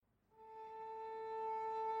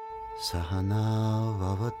Sahana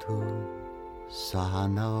Vavatu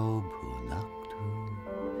Sahano Bhunaktu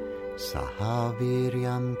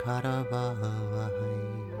Sahaviryam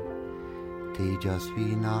Karavavahai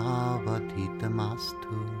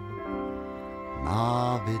Tejasvinavadhitamastu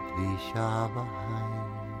Ma Vidvishavahai.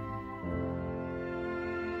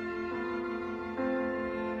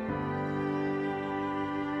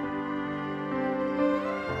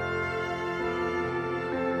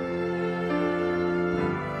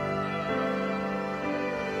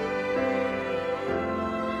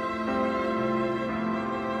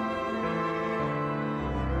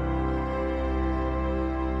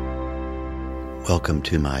 Welcome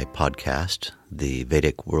to my podcast, The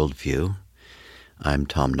Vedic Worldview. I'm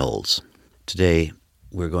Tom Knowles. Today,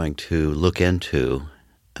 we're going to look into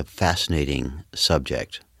a fascinating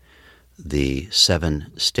subject, the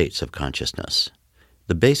 7 states of consciousness.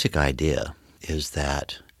 The basic idea is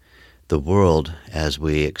that the world, as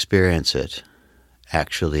we experience it,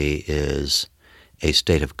 actually is a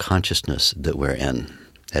state of consciousness that we're in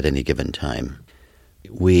at any given time.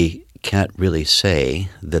 We can't really say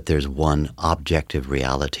that there's one objective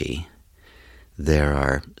reality. There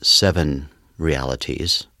are 7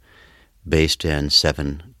 realities based in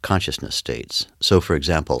 7 consciousness states. So, for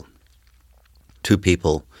example, 2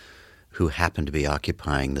 people who happen to be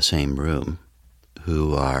occupying the same room,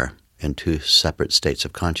 who are in 2 separate states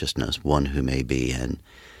of consciousness, one who may be in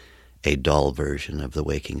a dull version of the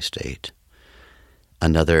waking state,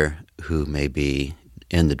 another who may be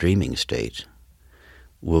in the dreaming state,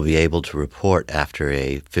 will be able to report after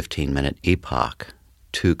a 15-minute epoch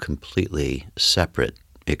 2 completely separate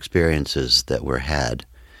experiences that were had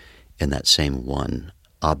in that same one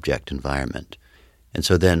object environment. And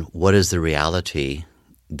so then, what is the reality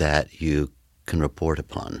that you can report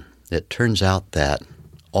upon? It turns out that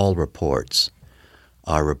all reports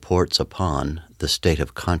are reports upon the state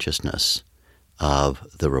of consciousness of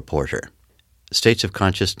the reporter. States of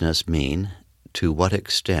consciousness mean, to what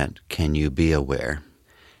extent can you be aware?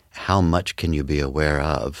 How much can you be aware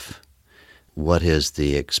of? What is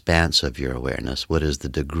the expanse of your awareness? What is the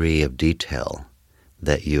degree of detail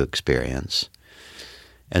that you experience?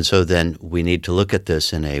 And so then we need to look at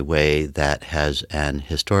this in a way that has an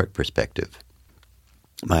historic perspective.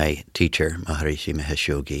 My teacher, Maharishi Mahesh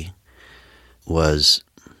Yogi, was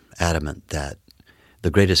adamant that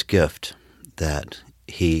the greatest gift that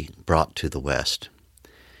he brought to the West,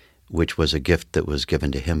 which was a gift that was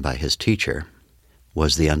given to him by his teacher,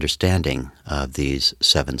 was the understanding of these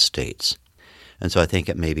 7 states. And so I think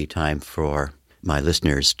it may be time for my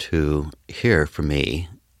listeners to hear from me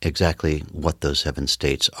exactly what those 7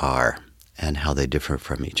 states are and how they differ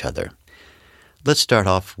from each other. Let's start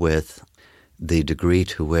off with the degree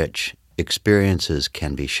to which experiences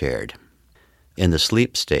can be shared. In the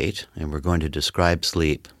sleep state, and we're going to describe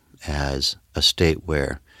sleep as a state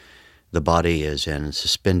where the body is in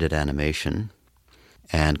suspended animation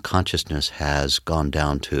and consciousness has gone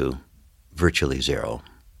down to virtually zero.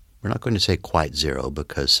 We're not going to say quite zero,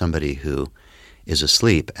 because somebody who is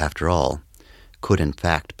asleep, after all, could in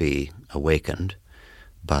fact be awakened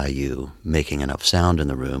by you making enough sound in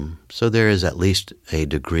the room. So there is at least a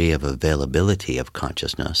degree of availability of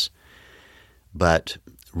consciousness. But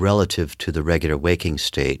relative to the regular waking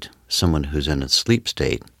state, someone who's in a sleep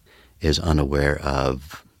state is unaware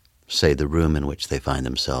of, say, the room in which they find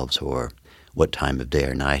themselves, or what time of day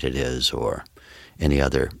or night it is, or any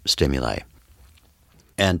other stimuli.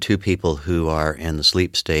 And 2 people who are in the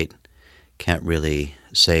sleep state can't really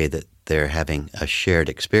say that they're having a shared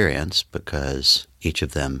experience, because each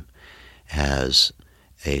of them has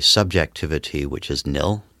a subjectivity which is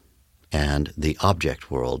nil, and the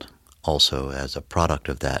object world also, as a product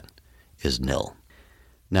of that, is nil.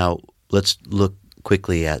 Now, let's look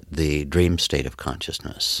quickly at the dream state of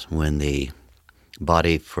consciousness, when the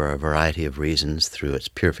body, for a variety of reasons, through its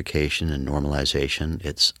purification and normalization,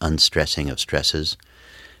 its unstressing of stresses,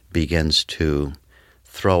 begins to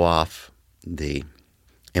throw off the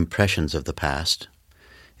impressions of the past.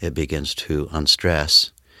 It begins to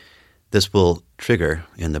unstress. This will trigger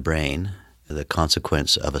in the brain the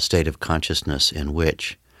consequence of a state of consciousness in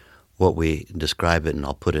which what we describe it, and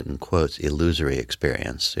I'll put it in quotes, illusory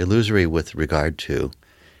experience. Illusory with regard to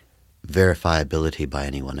verifiability by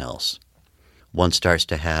anyone else. One starts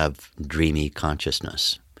to have dreamy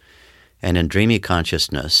consciousness. And in dreamy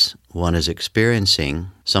consciousness, one is experiencing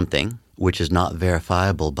something which is not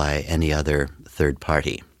verifiable by any other third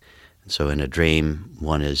party. So in a dream,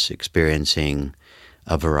 one is experiencing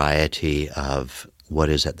a variety of what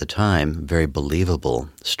is at the time very believable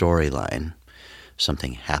storyline.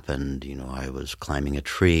 Something happened, I was climbing a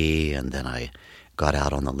tree, and then I got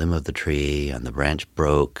out on the limb of the tree and the branch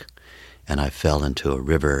broke and I fell into a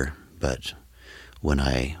river. But when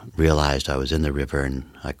I realized I was in the river and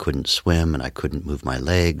I couldn't swim and I couldn't move my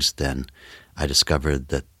legs, then I discovered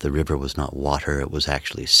that the river was not water, it was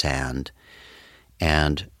actually sand.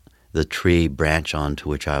 And the tree branch onto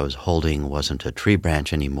which I was holding wasn't a tree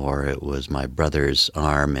branch anymore, it was my brother's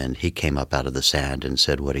arm, and he came up out of the sand and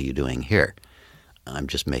said, "What are you doing here?" I'm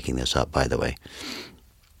just making this up, by the way.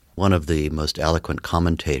 One of the most eloquent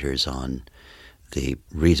commentators on the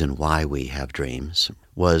reason why we have dreams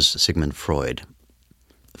was Sigmund Freud.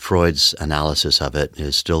 Freud's analysis of it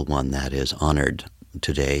is still one that is honored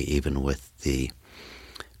today, even with the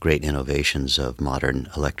great innovations of modern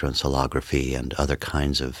electroencephalography and other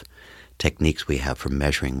kinds of techniques we have for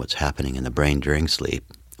measuring what's happening in the brain during sleep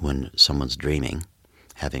when someone's dreaming,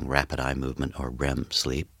 having rapid eye movement or REM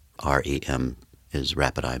sleep. REM is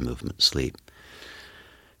rapid eye movement sleep.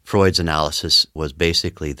 Freud's analysis was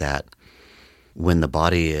basically that when the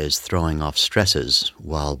body is throwing off stresses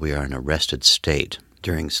while we are in a rested state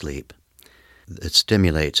during sleep, it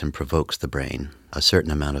stimulates and provokes the brain. A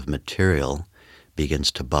certain amount of material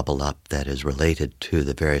begins to bubble up that is related to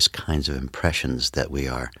the various kinds of impressions that we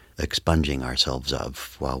are expunging ourselves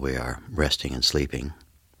of while we are resting and sleeping.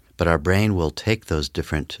 But our brain will take those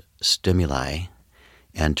different stimuli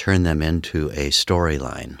and turn them into a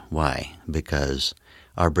storyline. Why? Because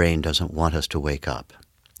our brain doesn't want us to wake up.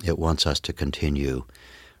 It wants us to continue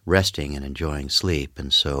resting and enjoying sleep,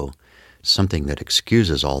 and so something that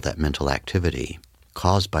excuses all that mental activity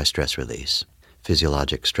caused by stress release,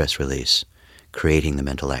 physiologic stress release, creating the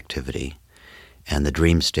mental activity, and the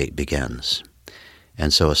dream state begins.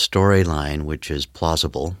 And so a storyline which is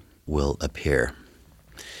plausible will appear.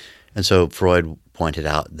 And so Freud pointed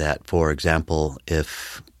out that, for example,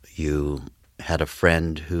 if you had a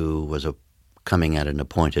friend who was coming at an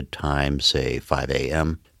appointed time, say 5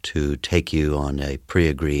 a.m., to take you on a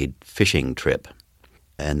pre-agreed fishing trip,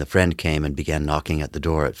 and the friend came and began knocking at the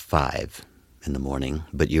door at 5 in the morning,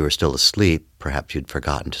 but you were still asleep, perhaps you'd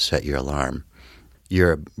forgotten to set your alarm,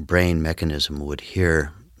 your brain mechanism would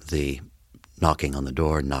hear the knocking on the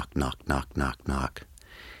door, knock, knock, knock, knock, knock,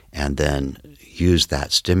 and then use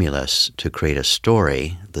that stimulus to create a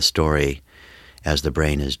story. The story, as the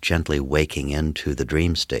brain is gently waking into the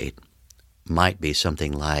dream state, might be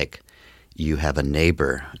something like you have a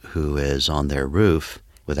neighbor who is on their roof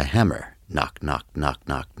with a hammer, knock, knock, knock,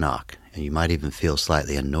 knock, knock, and you might even feel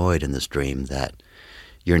slightly annoyed in this dream that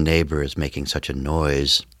your neighbor is making such a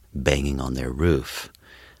noise banging on their roof.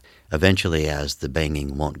 Eventually, as the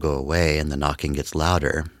banging won't go away and the knocking gets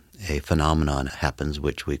louder, a phenomenon happens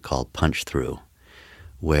which we call punch-through,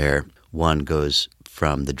 where one goes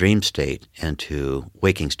from the dream state into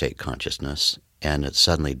waking state consciousness, and it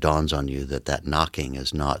suddenly dawns on you that that knocking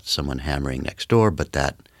is not someone hammering next door, but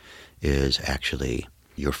that is actually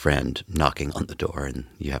your friend knocking on the door, and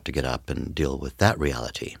you have to get up and deal with that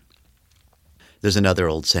reality. There's another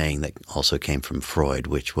old saying that also came from Freud,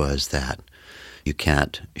 which was that you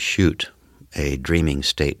can't shoot a dreaming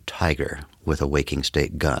state tiger with a waking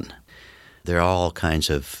state gun. There are all kinds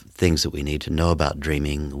of things that we need to know about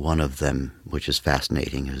dreaming. One of them, which is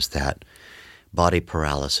fascinating, is that body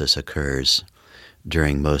paralysis occurs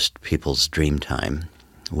during most people's dream time.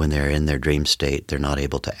 When they're in their dream state, they're not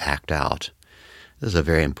able to act out. This is a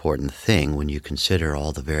very important thing when you consider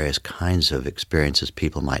all the various kinds of experiences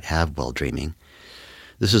people might have while dreaming.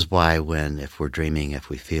 This is why if we're dreaming, if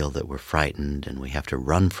we feel that we're frightened and we have to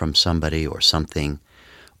run from somebody or something,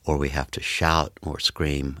 or we have to shout or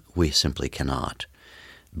scream, we simply cannot,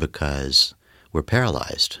 because we're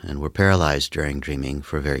paralyzed, and we're paralyzed during dreaming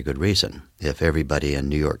for a very good reason. If everybody in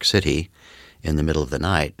New York City in the middle of the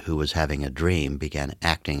night who was having a dream began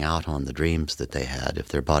acting out on the dreams that they had, if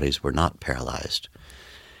their bodies were not paralyzed,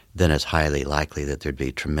 then it's highly likely that there'd be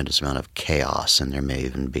a tremendous amount of chaos, and there may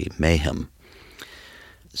even be mayhem.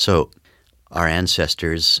 So our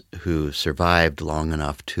ancestors who survived long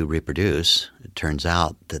enough to reproduce, it turns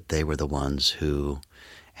out that they were the ones who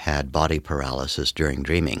had body paralysis during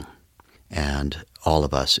dreaming, and all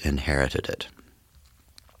of us inherited it.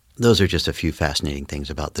 Those are just a few fascinating things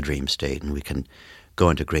about the dream state, and we can go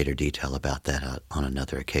into greater detail about that on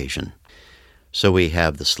another occasion. So we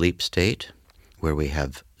have the sleep state, where we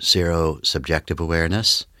have zero subjective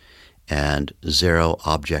awareness and zero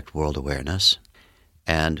object world awareness.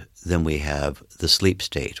 And then we have the sleep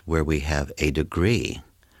state, where we have a degree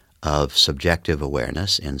of subjective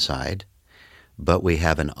awareness inside, but we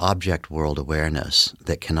have an object world awareness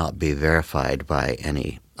that cannot be verified by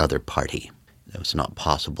any other party. It's not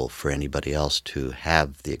possible for anybody else to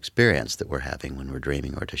have the experience that we're having when we're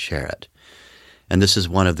dreaming or to share it. And this is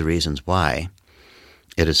one of the reasons why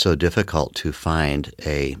It is so difficult to find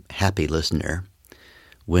a happy listener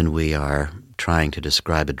when we are trying to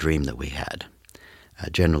describe a dream that we had.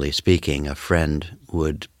 Generally speaking, a friend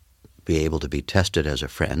would be able to be tested as a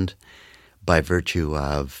friend by virtue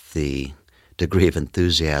of the degree of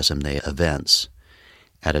enthusiasm they evince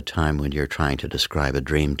at a time when you're trying to describe a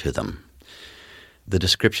dream to them. The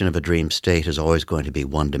description of a dream state is always going to be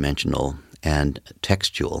one-dimensional and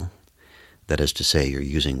textual. That is to say, you're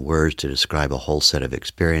using words to describe a whole set of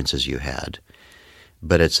experiences you had.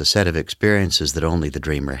 But it's a set of experiences that only the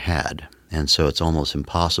dreamer had, and so it's almost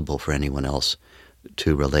impossible for anyone else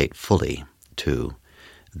to relate fully to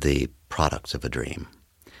the products of a dream.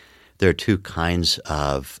 There are two kinds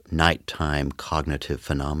of nighttime cognitive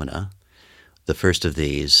phenomena. The first of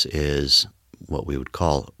these is what we would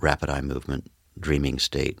call rapid eye movement dreaming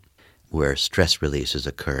state, where stress release is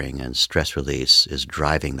occurring and stress release is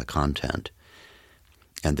driving the content.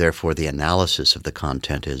 And therefore the analysis of the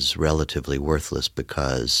content is relatively worthless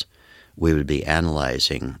because we would be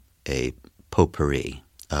analyzing a potpourri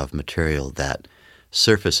of material that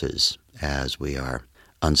surfaces as we are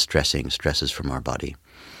unstressing stresses from our body.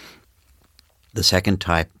 The second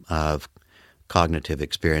type of cognitive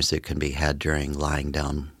experience that can be had during lying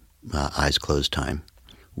down, eyes closed time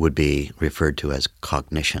would be referred to as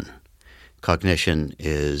cognition. Cognition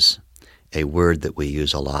is a word that we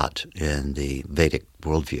use a lot in the Vedic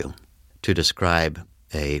worldview to describe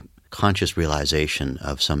a conscious realization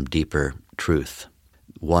of some deeper truth,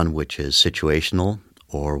 one which is situational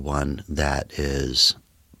or one that is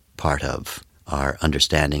part of our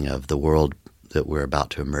understanding of the world that we're about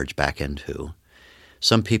to emerge back into.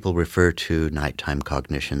 Some people refer to nighttime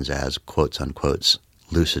cognitions as, quotes unquotes,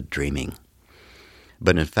 lucid dreaming.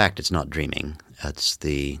 But in fact, it's not dreaming. It's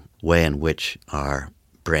the way in which our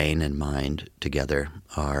brain and mind together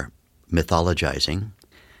are mythologizing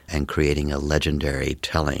and creating a legendary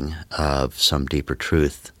telling of some deeper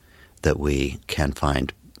truth that we can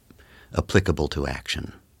find applicable to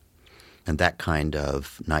action. And that kind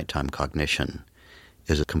of nighttime cognition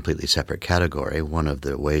is a completely separate category. One of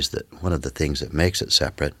the things that makes it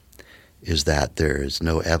separate is that there is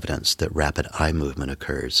no evidence that rapid eye movement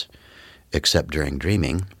occurs except during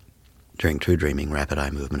dreaming. During true dreaming, rapid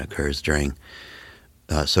eye movement occurs. During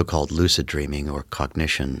so-called lucid dreaming or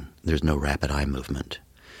cognition, there's no rapid eye movement.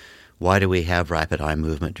 Why do we have rapid eye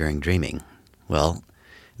movement during dreaming? Well,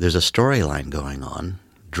 there's a storyline going on.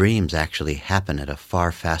 Dreams actually happen at a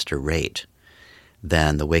far faster rate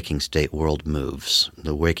than the waking state world moves.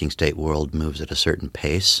 The waking state world moves at a certain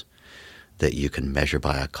pace that you can measure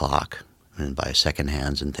by a clock and by second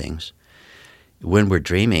hands and things. When we're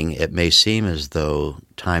dreaming, it may seem as though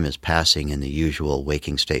time is passing in the usual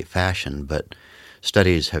waking state fashion, but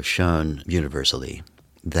studies have shown universally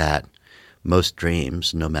that most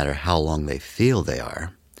dreams, no matter how long they feel they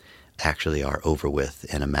are, actually are over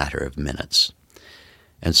with in a matter of minutes.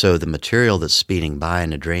 And so the material that's speeding by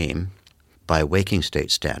in a dream, by waking state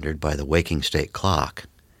standard, by the waking state clock,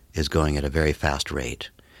 is going at a very fast rate.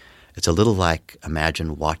 It's a little like,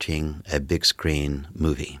 imagine watching a big screen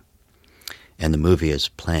movie, and the movie is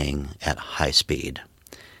playing at high speed.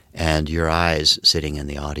 And your eyes, sitting in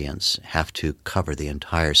the audience, have to cover the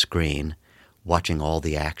entire screen, watching all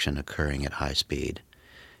the action occurring at high speed.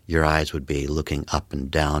 Your eyes would be looking up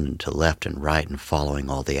and down and to left and right and following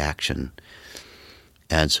all the action.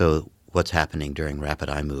 And so what's happening during rapid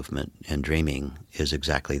eye movement and dreaming is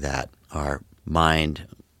exactly that. Our mind,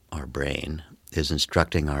 our brain, is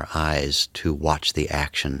instructing our eyes to watch the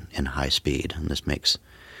action in high speed. And this makes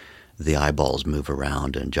the eyeballs move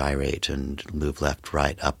around and gyrate and move left,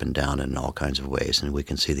 right, up and down in all kinds of ways, and we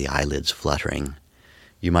can see the eyelids fluttering.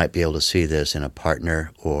 You might be able to see this in a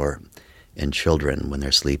partner or in children when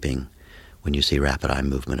they're sleeping. When you see rapid eye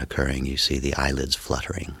movement occurring, you see the eyelids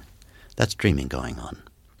fluttering. That's dreaming going on.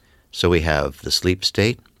 So we have the sleep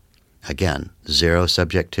state. Again, zero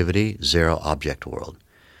subjectivity, zero object world.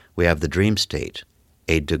 We have the dream state,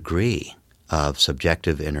 a degree of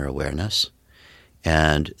subjective inner awareness,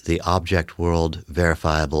 and the object world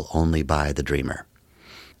verifiable only by the dreamer.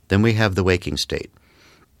 Then we have the waking state.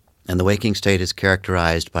 And the waking state is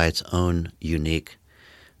characterized by its own unique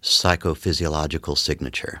psychophysiological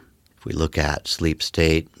signature. If we look at sleep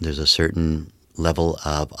state, there's a certain level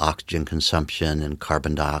of oxygen consumption and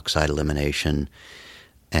carbon dioxide elimination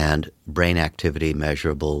and brain activity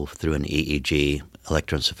measurable through an EEG,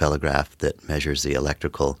 electroencephalograph, that measures the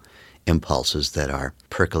electrical impulses that are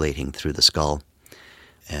percolating through the skull.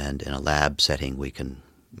 And in a lab setting, we can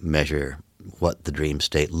measure what the dream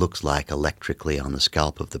state looks like electrically on the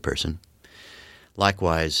scalp of the person.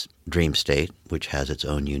 Likewise, dream state, which has its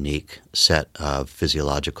own unique set of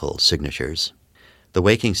physiological signatures, The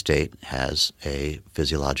waking state has a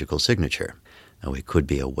physiological signature. Now, we could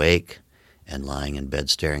be awake and lying in bed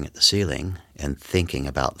staring at the ceiling and thinking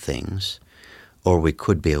about things, or we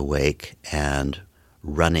could be awake and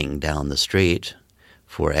running down the street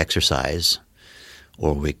for exercise,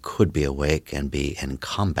 or we could be awake and be in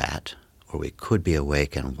combat, or we could be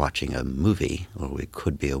awake and watching a movie, or we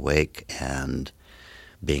could be awake and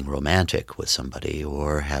being romantic with somebody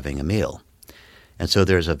or having a meal. And so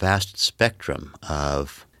there's a vast spectrum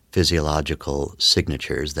of physiological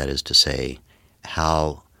signatures, that is to say,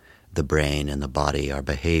 how the brain and the body are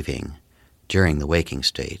behaving during the waking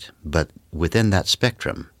state. But within that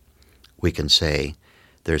spectrum, we can say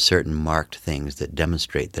there are certain marked things that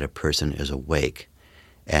demonstrate that a person is awake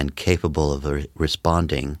and capable of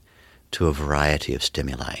responding to a variety of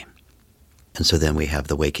stimuli. And so then we have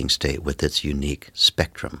the waking state with its unique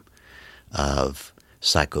spectrum of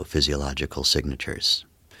psychophysiological signatures.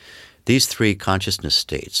 These three consciousness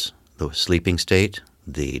states, the sleeping state,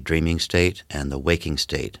 the dreaming state, and the waking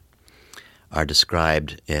state, are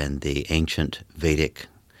described in the ancient Vedic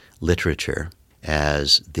literature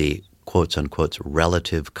as the quotes-unquote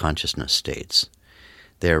relative consciousness states.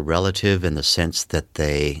 They're relative in the sense that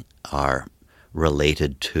they are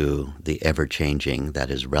related to the ever-changing, that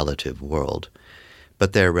is, relative world.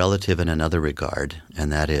 But they're relative in another regard,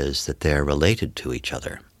 and that is that they're related to each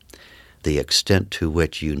other. The extent to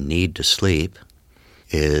which you need to sleep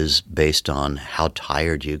is based on how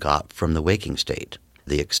tired you got from the waking state.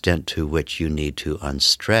 The extent to which you need to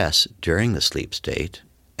unstress during the sleep state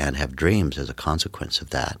and have dreams as a consequence of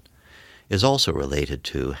that is also related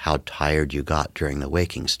to how tired you got during the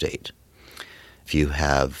waking state. If you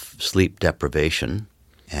have sleep deprivation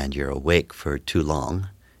and you're awake for too long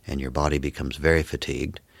and your body becomes very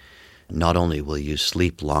fatigued, not only will you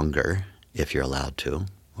sleep longer if you're allowed to,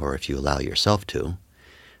 or if you allow yourself to,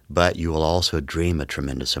 but you will also dream a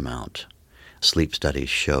tremendous amount. Sleep studies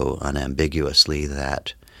show unambiguously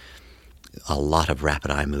that a lot of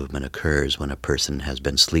rapid eye movement occurs when a person has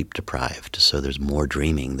been sleep deprived. So there's more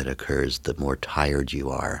dreaming that occurs the more tired you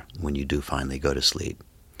are when you do finally go to sleep.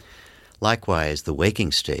 Likewise, the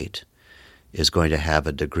waking state is going to have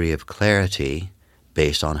a degree of clarity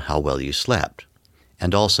based on how well you slept,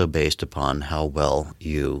 and also based upon how well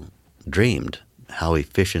you dreamed. How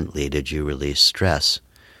efficiently did you release stress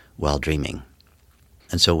while dreaming?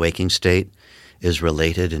 And so waking state is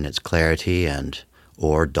related in its clarity and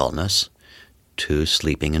or dullness to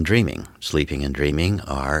sleeping and dreaming. Sleeping and dreaming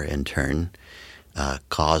are, in turn,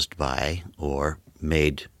 caused by or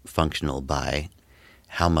made functional by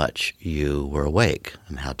how much you were awake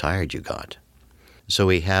and how tired you got. So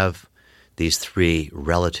we have these three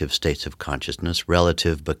relative states of consciousness,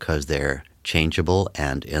 relative because they're changeable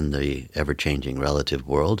and in the ever-changing relative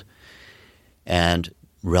world, and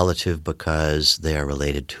relative because they are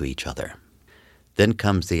related to each other. Then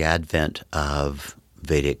comes the advent of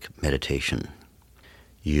Vedic meditation.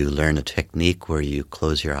 You learn a technique where you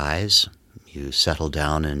close your eyes, you settle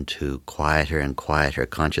down into quieter and quieter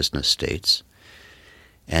consciousness states,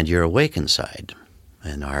 and you're awake inside.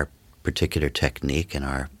 In our particular technique, in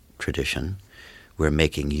our tradition, we're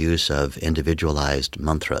making use of individualized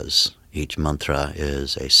mantras. Each mantra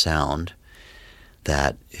is a sound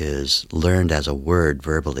that is learned as a word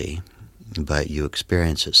verbally, but you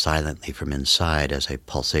experience it silently from inside as a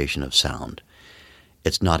pulsation of sound.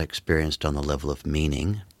 It's not experienced on the level of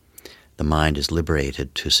meaning. The mind is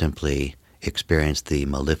liberated to simply experience the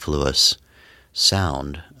mellifluous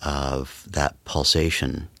sound of that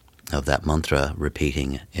pulsation of that mantra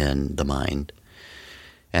repeating in the mind.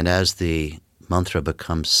 And as the mantra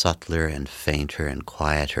becomes subtler and fainter and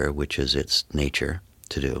quieter, which is its nature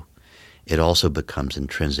to do, it also becomes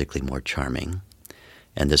intrinsically more charming.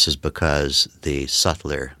 And this is because the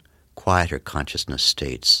subtler, quieter consciousness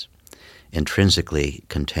states intrinsically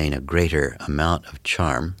contain a greater amount of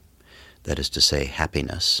charm, that is to say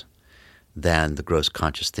happiness, than the gross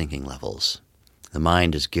conscious thinking levels. The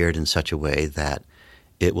mind is geared in such a way that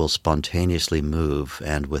it will spontaneously move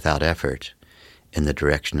and without effort in the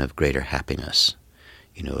direction of greater happiness.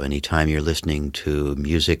 You know, anytime you're listening to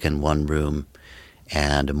music in one room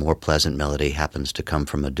and a more pleasant melody happens to come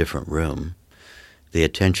from a different room, the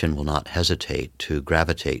attention will not hesitate to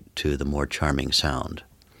gravitate to the more charming sound,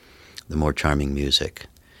 the more charming music.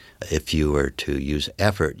 If you were to use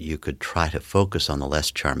effort, you could try to focus on the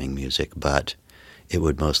less charming music, but it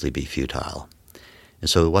would mostly be futile. And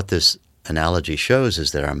so what this analogy shows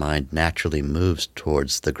is that our mind naturally moves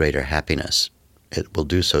towards the greater happiness. It will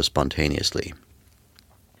do so spontaneously.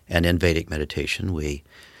 And in Vedic meditation, we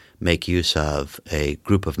make use of a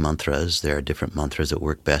group of mantras. There are different mantras that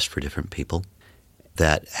work best for different people.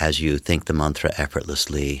 that as you think the mantra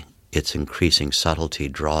effortlessly, its increasing subtlety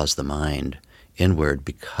draws the mind inward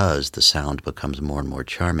because the sound becomes more and more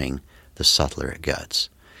charming, the subtler it gets.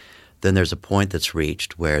 Then there's a point that's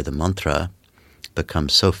reached where the mantra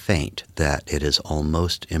becomes so faint that it is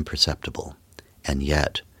almost imperceptible, and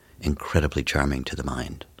yet incredibly charming to the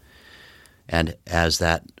mind. And as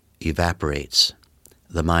that evaporates,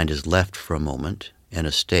 the mind is left for a moment in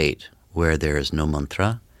a state where there is no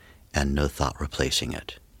mantra and no thought replacing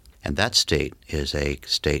it. And that state is a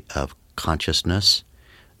state of consciousness,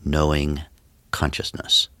 knowing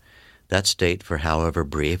consciousness. That state, for however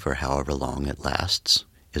brief or however long it lasts,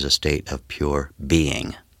 is a state of pure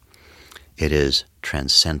being. It is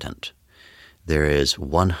transcendent. There is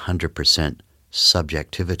 100%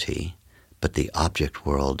 subjectivity, but the object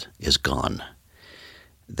world is gone.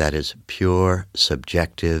 That is pure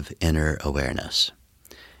subjective inner awareness.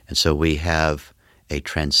 And so we have a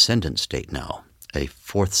transcendent state now, a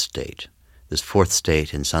fourth state. This fourth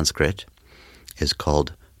state in Sanskrit is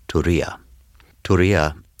called Turiya.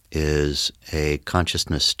 Turiya is a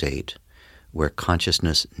consciousness state where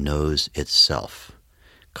consciousness knows itself.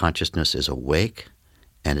 Consciousness is awake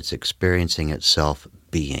and it's experiencing itself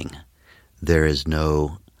being. There is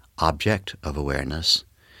no object of awareness.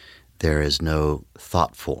 There is no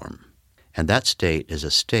thought form. And that state is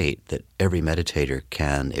a state that every meditator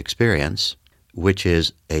can experience, which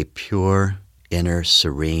is a pure, inner,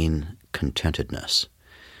 serene contentedness.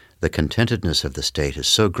 The contentedness of the state is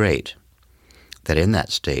so great that in that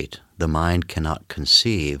state, the mind cannot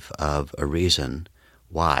conceive of a reason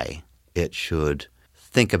why it should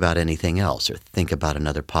think about anything else or think about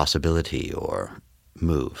another possibility or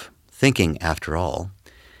move. Thinking, after all,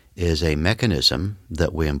 is a mechanism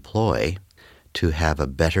that we employ to have a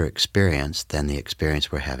better experience than the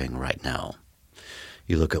experience we're having right now.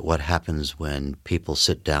 You look at what happens when people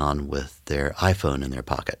sit down with their iPhone in their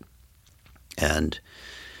pocket, and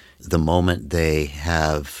the moment they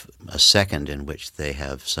have a second in which they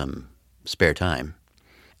have some spare time,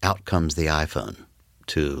 out comes the iPhone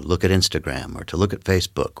to look at Instagram or to look at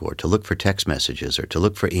Facebook or to look for text messages or to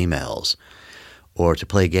look for emails or to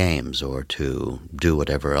play games or to do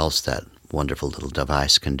whatever else that wonderful little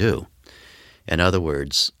device can do. In other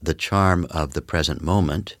words, the charm of the present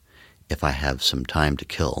moment, if I have some time to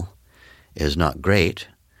kill, is not great.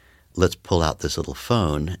 Let's pull out this little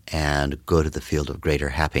phone and go to the field of greater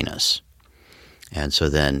happiness. And so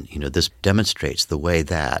then, this demonstrates the way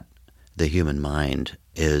that the human mind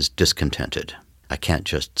is discontented. I can't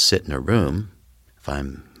just sit in a room. If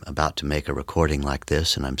I'm about to make a recording like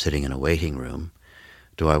this and I'm sitting in a waiting room,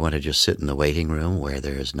 do I want to just sit in the waiting room where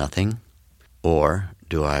there is nothing? Or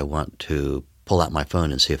do I want to pull out my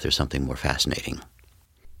phone and see if there's something more fascinating?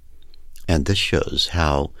 And this shows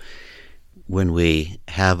how when we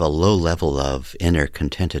have a low level of inner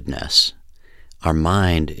contentedness, our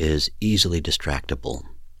mind is easily distractible.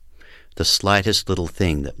 The slightest little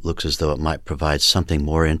thing that looks as though it might provide something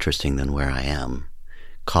more interesting than where I am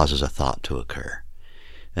causes a thought to occur.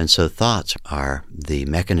 And so thoughts are the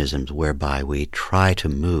mechanisms whereby we try to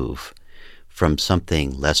move from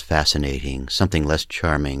something less fascinating, something less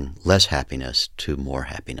charming, less happiness to more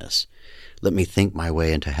happiness. Let me think my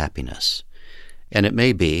way into happiness. And it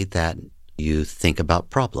may be that you think about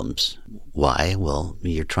problems. Why? Well,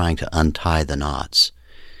 you're trying to untie the knots.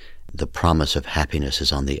 The promise of happiness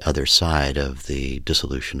is on the other side of the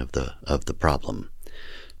dissolution of the problem.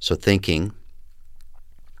 So thinking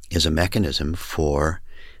is a mechanism for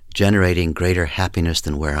generating greater happiness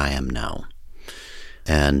than where I am now.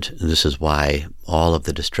 And this is why all of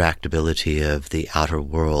the distractibility of the outer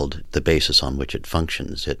world, the basis on which it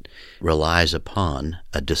functions, it relies upon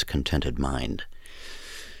a discontented mind.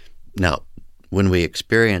 Now, when we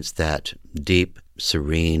experience that deep,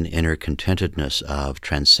 serene, inner contentedness of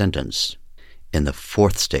transcendence in the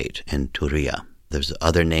fourth state, in Turiya, there's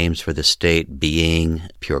other names for the state: being,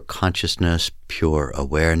 pure consciousness, pure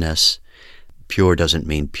awareness. Pure doesn't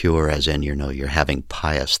mean pure as in, you're having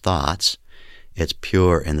pious thoughts. It's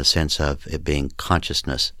pure in the sense of it being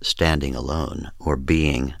consciousness standing alone or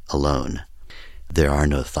being alone. There are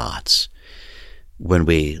no thoughts. When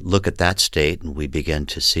we look at that state and we begin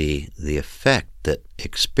to see the effect that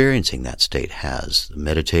experiencing that state has, the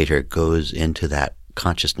meditator goes into that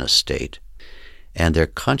consciousness state, and their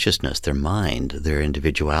consciousness, their mind, their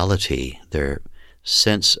individuality, their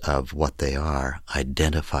sense of what they are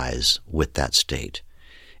identifies with that state.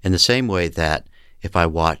 In the same way that if I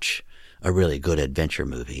watch a really good adventure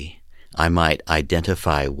movie, I might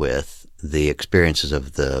identify with the experiences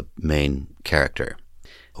of the main character.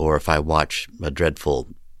 Or if I watch a dreadful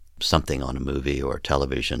something on a movie or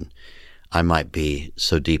television, I might be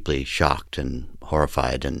so deeply shocked and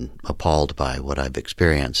horrified and appalled by what I've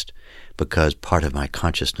experienced because part of my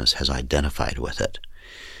consciousness has identified with it.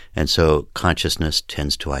 And so consciousness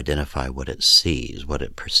tends to identify what it sees, what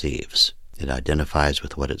it perceives. It identifies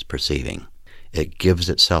with what it's perceiving. It gives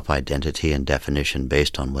itself identity and definition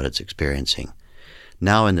based on what it's experiencing.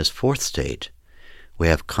 Now in this fourth state, we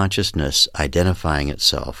have consciousness identifying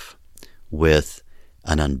itself with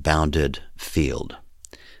an unbounded field.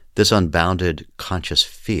 This unbounded conscious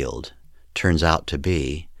field turns out to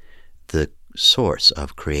be the source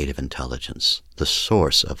of creative intelligence, the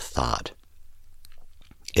source of thought.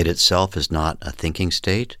 It itself is not a thinking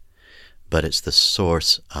state, but it's the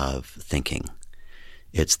source of thinking.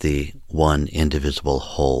 It's the one indivisible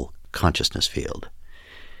whole consciousness field.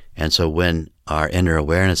 And so when our inner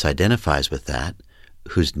awareness identifies with that,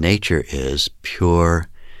 whose nature is pure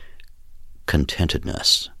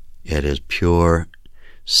contentedness, it is pure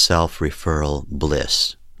self-referral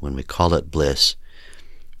bliss. When we call it bliss,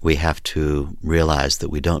 we have to realize that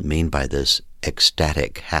we don't mean by this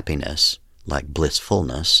ecstatic happiness like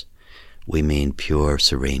blissfulness. We mean pure,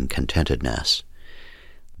 serene contentedness.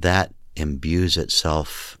 That imbues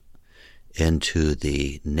itself into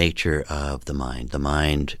the nature of the mind. The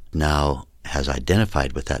mind now has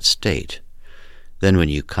identified with that state. Then when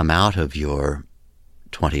you come out of your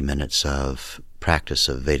 20 minutes of practice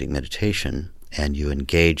of Vedic meditation and you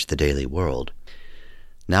engage the daily world,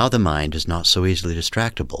 now the mind is not so easily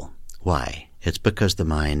distractible. Why? It's because the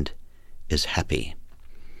mind is happy.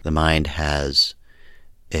 The mind has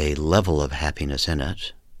a level of happiness in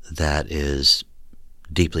it that is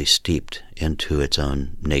deeply steeped into its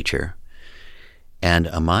own nature. And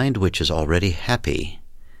a mind which is already happy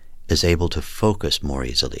is able to focus more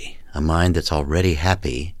easily. A mind that's already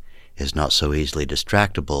happy is not so easily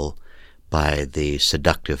distractible by the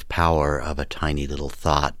seductive power of a tiny little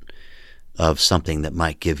thought of something that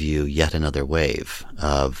might give you yet another wave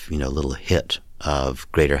of, a little hit of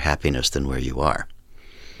greater happiness than where you are.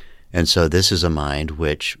 And so this is a mind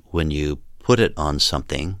which, when you put it on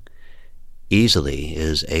something, easily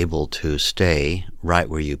is able to stay right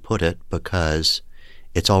where you put it because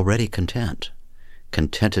it's already content.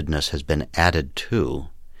 Contentedness has been added to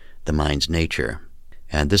the mind's nature.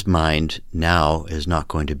 And this mind now is not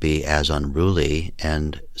going to be as unruly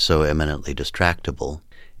and so eminently distractible.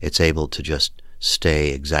 It's able to just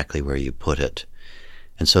stay exactly where you put it.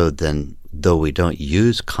 And so then, though we don't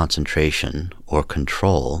use concentration or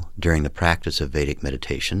control during the practice of Vedic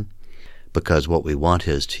meditation, because what we want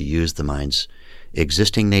is to use the mind's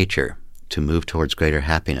existing nature to move towards greater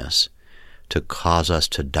happiness, to cause us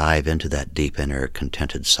to dive into that deep inner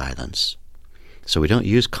contented silence. So we don't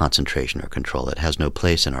use concentration or control. It has no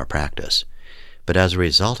place in our practice. But as a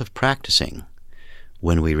result of practicing,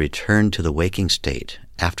 when we return to the waking state,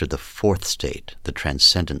 after the fourth state, the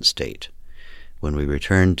transcendent state, when we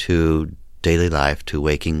return to daily life, to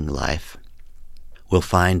waking life, we'll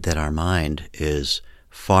find that our mind is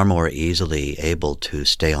far more easily able to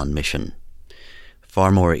stay on mission,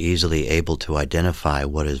 far more easily able to identify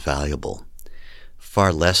what is valuable,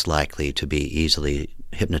 far less likely to be easily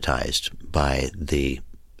hypnotized by the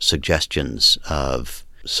suggestions of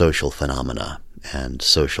social phenomena and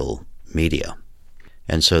social media.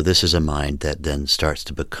 And so this is a mind that then starts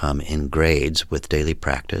to become in grades with daily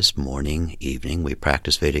practice, morning, evening. We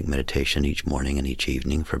practice Vedic meditation each morning and each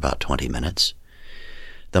evening for about 20 minutes.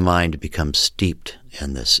 The mind becomes steeped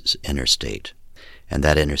in this inner state, and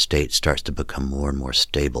that inner state starts to become more and more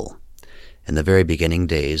stable. In the very beginning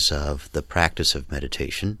days of the practice of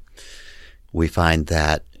meditation, we find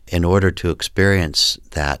that in order to experience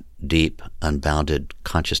that deep, unbounded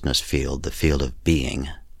consciousness field, the field of being,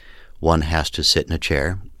 one has to sit in a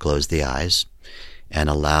chair, close the eyes, and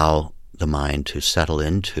allow the mind to settle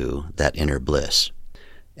into that inner bliss.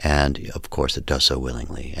 And, of course, it does so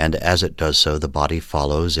willingly. And as it does so, the body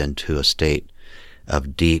follows into a state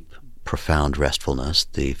of deep, profound restfulness.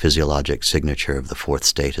 The physiologic signature of the fourth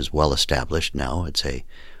state is well established now. It's a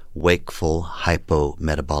wakeful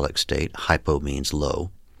hypometabolic state. Hypo means low.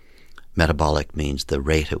 Metabolic means the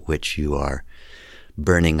rate at which you are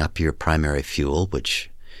burning up your primary fuel, which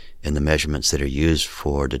in the measurements that are used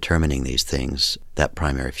for determining these things, that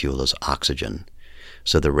primary fuel is oxygen.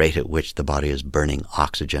 So the rate at which the body is burning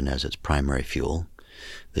oxygen as its primary fuel,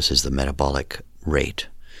 this is the metabolic rate.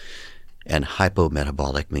 And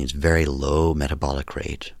hypometabolic means very low metabolic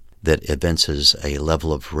rate that evinces a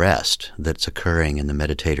level of rest that's occurring in the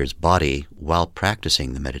meditator's body while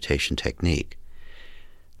practicing the meditation technique.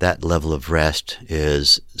 That level of rest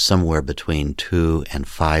is somewhere between 2 and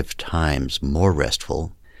 5 times more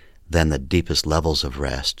restful than the deepest levels of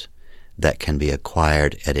rest that can be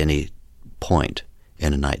acquired at any point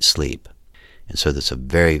in a night's sleep. And so that's a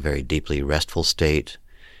very, very deeply restful state.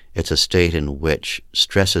 It's a state in which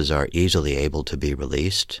stresses are easily able to be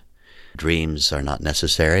released. Dreams are not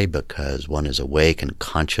necessary because one is awake and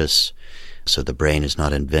conscious, so the brain is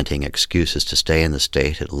not inventing excuses to stay in the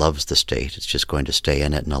state. It loves the state. It's just going to stay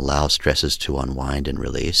in it and allow stresses to unwind and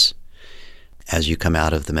release. As you come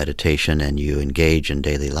out of the meditation and you engage in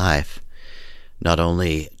daily life, not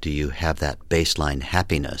only do you have that baseline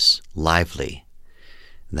happiness lively,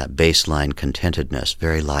 and that baseline contentedness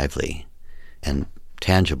very lively and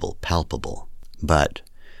tangible, palpable, but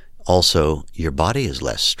also your body is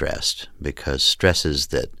less stressed because stresses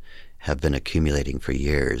that have been accumulating for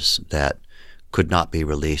years that could not be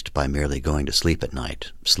released by merely going to sleep at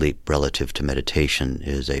night. Sleep relative to meditation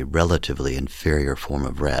is a relatively inferior form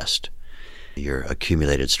of rest. Your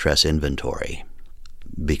accumulated stress inventory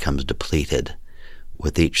becomes depleted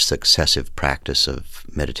with each successive practice of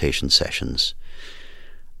meditation sessions.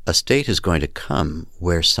 A state is going to come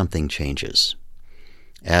where something changes.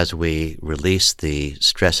 As we release the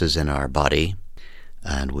stresses in our body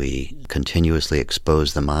and we continuously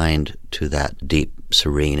expose the mind to that deep,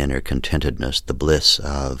 serene inner contentedness, the bliss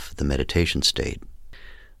of the meditation state,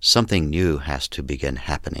 something new has to begin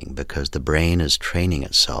happening because the brain is training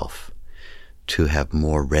itself to have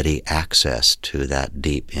more ready access to that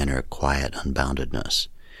deep inner quiet unboundedness.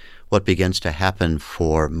 What begins to happen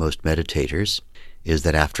for most meditators is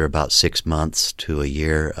that after about 6 months to a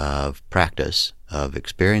year of practice, of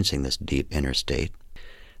experiencing this deep inner state,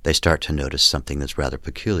 they start to notice something that's rather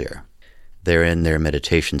peculiar. They're in their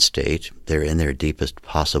meditation state, they're in their deepest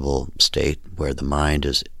possible state where the mind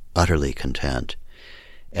is utterly content.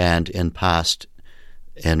 And in past,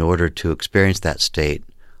 in order to experience that state,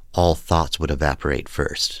 all thoughts would evaporate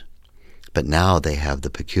first. But now they have the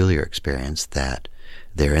peculiar experience that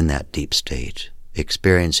they're in that deep state,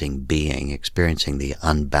 experiencing being, experiencing the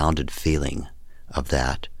unbounded feeling of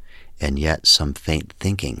that, and yet some faint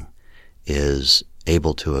thinking is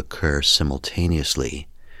able to occur simultaneously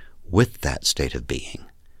with that state of being,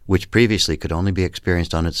 which previously could only be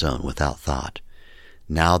experienced on its own without thought.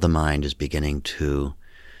 Now the mind is beginning to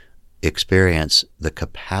experience the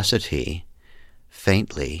capacity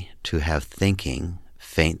faintly to have thinking,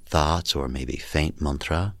 faint thoughts, or maybe faint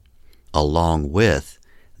mantra, along with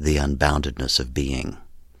the unboundedness of being.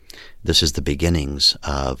 This is the beginnings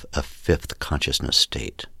of a fifth consciousness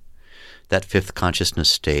state. That fifth consciousness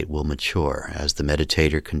state will mature as the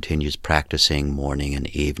meditator continues practicing morning and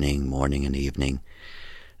evening.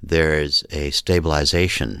 There is a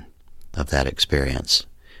stabilization of that experience,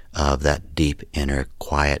 of that deep inner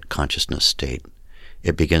quiet consciousness state.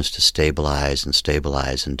 It begins to stabilize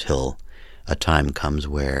until a time comes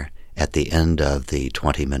where at the end of the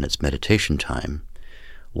 20 minutes meditation time,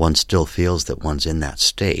 one still feels that one's in that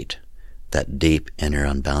state, that deep inner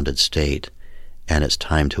unbounded state, and it's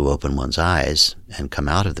time to open one's eyes and come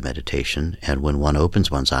out of the meditation. And when one opens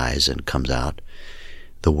one's eyes and comes out,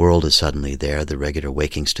 the world is suddenly there, the regular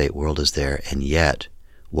waking state world is there, and yet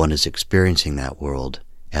one is experiencing that world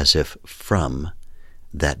as if from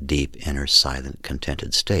that deep inner silent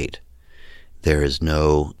contented state. There is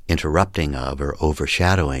no interrupting of or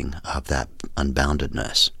overshadowing of that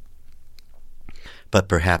unboundedness. But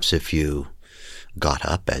perhaps if you got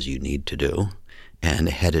up, as you need to do, and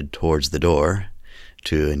headed towards the door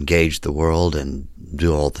to engage the world and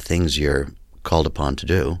do all the things you're called upon to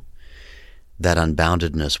do, that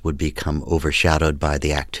unboundedness would become overshadowed by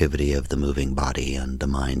the activity of the moving body and the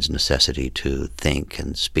mind's necessity to think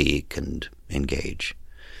and speak and engage.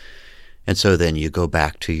 And so then you go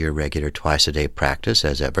back to your regular twice-a-day practice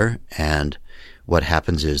as ever, and what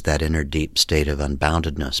happens is that inner deep state of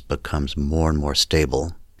unboundedness becomes more and more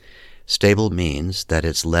stable. Stable means that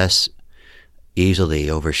it's less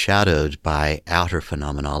easily overshadowed by outer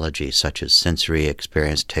phenomenology such as sensory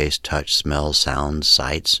experience, taste, touch, smell, sound,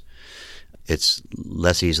 sights. It's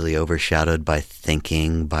less easily overshadowed by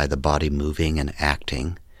thinking, by the body moving and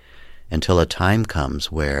acting, until a time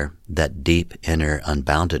comes where that deep inner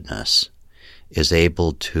unboundedness is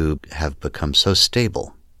able to have become so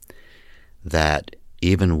stable that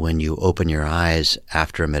even when you open your eyes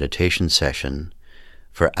after a meditation session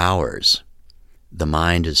for hours, the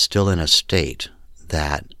mind is still in a state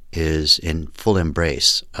that is in full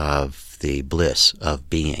embrace of the bliss of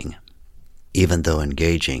being, even though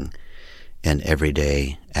engaging in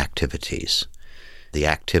everyday activities. The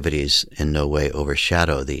activities in no way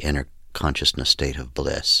overshadow the inner consciousness state of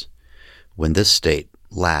bliss. When this state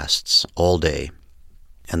lasts all day,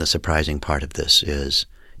 and the surprising part of this is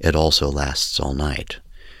it also lasts all night.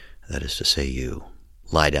 That is to say, you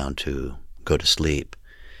lie down to go to sleep,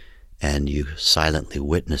 and you silently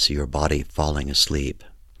witness your body falling asleep.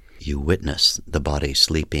 You witness the body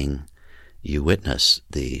sleeping. You witness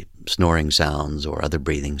the snoring sounds or other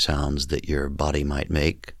breathing sounds that your body might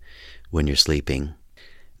make when you're sleeping.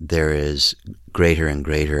 There is greater and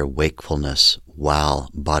greater wakefulness while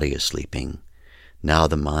body is sleeping. Now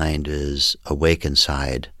the mind is awake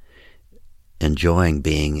inside, enjoying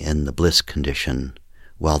being in the bliss condition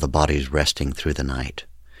while the body's resting through the night.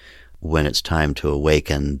 When it's time to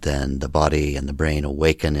awaken, then the body and the brain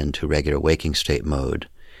awaken into regular waking state mode,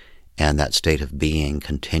 and that state of being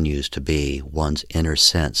continues to be one's inner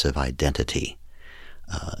sense of identity.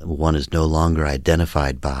 One is no longer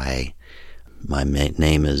identified by, my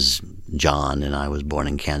name is John, and I was born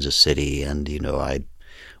in Kansas City, and, I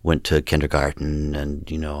went to kindergarten,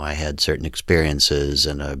 and, I had certain experiences,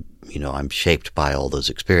 and, I'm shaped by all those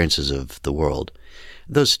experiences of the world.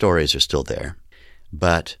 Those stories are still there.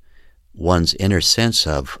 But one's inner sense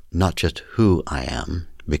of not just who I am,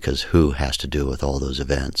 because who has to do with all those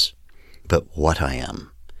events, but what I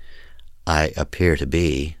am. I appear to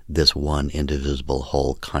be this one indivisible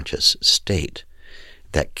whole conscious state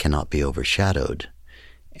that cannot be overshadowed.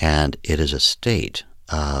 And it is a state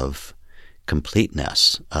of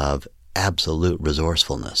completeness, of absolute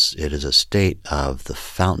resourcefulness. It is a state of the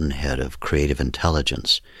fountainhead of creative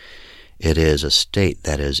intelligence. It is a state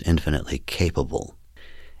that is infinitely capable.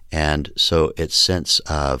 And so its sense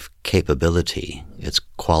of capability, its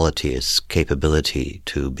quality, its capability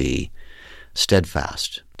to be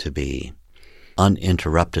steadfast, to be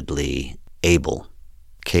uninterruptedly able,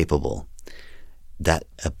 capable, that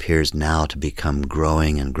appears now to become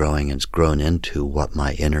growing and growing, and it's grown into what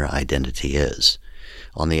my inner identity is.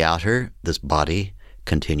 On the outer, this body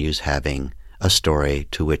continues having a story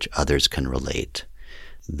to which others can relate.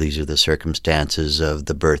 These are the circumstances of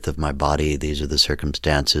the birth of my body. These are the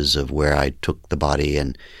circumstances of where I took the body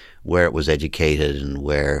and where it was educated and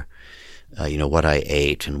where, what I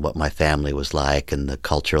ate and what my family was like and the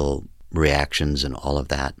cultural reactions and all of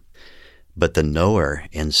that. But the knower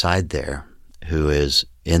inside there, who is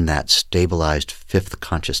in that stabilized fifth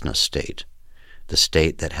consciousness state, the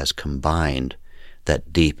state that has combined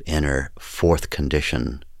that deep inner fourth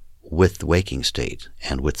condition with the waking state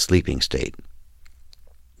and with sleeping state,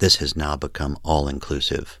 this has now become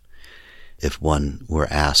all-inclusive. If one were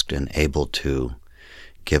asked and able to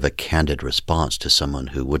give a candid response to someone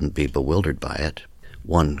who wouldn't be bewildered by it,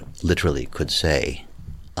 one literally could say,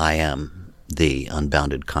 I am the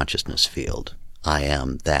unbounded consciousness field. I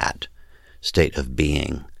am that state of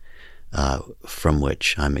being from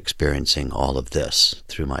which I'm experiencing all of this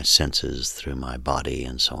through my senses, through my body,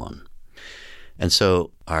 and so on. And so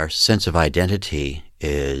our sense of identity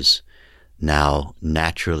is now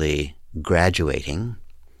naturally graduating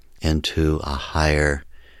into a higher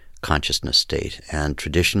consciousness state. And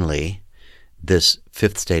traditionally, this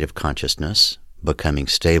fifth state of consciousness, becoming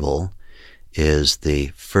stable, is the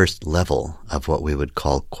first level of what we would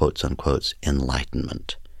call, quotes unquote,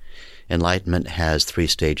 enlightenment. Enlightenment has 3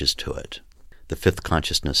 stages to it. The fifth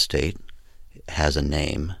consciousness state has a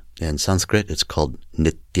name. In Sanskrit, it's called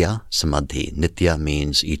Nitya Samadhi. Nitya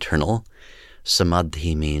means eternal.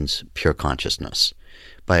 Samadhi means pure consciousness.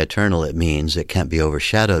 By eternal, it means it can't be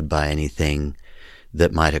overshadowed by anything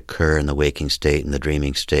that might occur in the waking state and the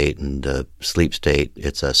dreaming state and the sleep state.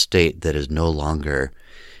 It's a state that is no longer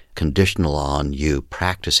conditional on you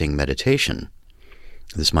practicing meditation.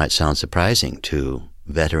 This might sound surprising to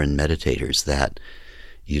veteran meditators, that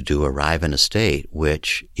you do arrive in a state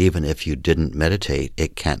which, even if you didn't meditate,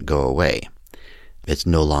 it can't go away. It's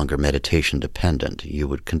no longer meditation dependent. You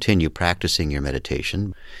would continue practicing your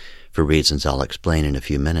meditation. For reasons I'll explain in a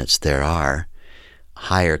few minutes, there are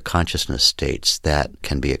higher consciousness states that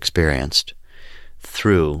can be experienced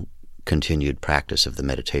through continued practice of the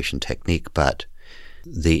meditation technique, but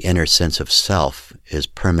the inner sense of self is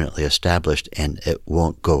permanently established and it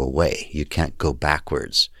won't go away. You can't go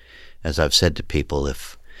backwards. As I've said to people,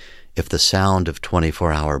 if the sound of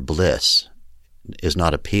 24-hour bliss is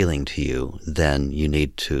not appealing to you, then you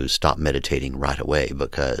need to stop meditating right away,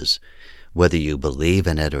 because whether you believe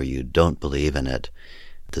in it or you don't believe in it,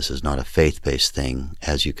 this is not a faith-based thing.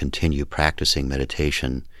 As you continue practicing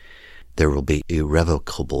meditation, there will be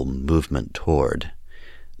irrevocable movement toward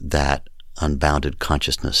that unbounded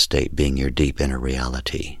consciousness state being your deep inner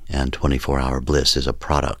reality, and 24-hour bliss is a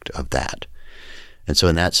product of that. And so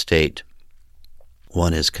in that state,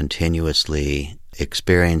 one is continuously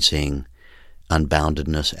experiencing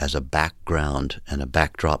unboundedness as a background and a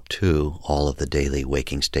backdrop to all of the daily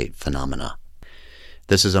waking state phenomena.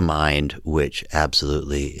 This is a mind which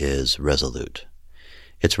absolutely is resolute.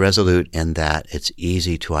 It's resolute in that it's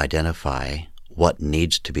easy to identify what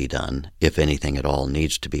needs to be done, if anything at all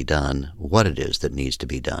needs to be done, what it is that needs to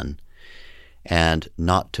be done, and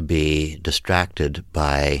not to be distracted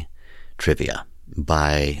by trivia,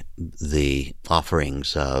 by the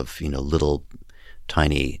offerings of, little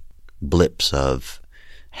tiny blips of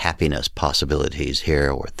happiness possibilities here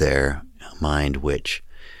or there, a mind which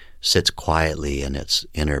sits quietly in its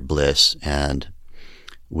inner bliss and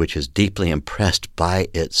which is deeply impressed by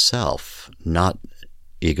itself, not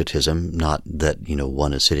egotism, not that,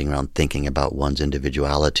 one is sitting around thinking about one's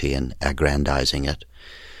individuality and aggrandizing it,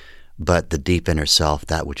 but the deep inner self,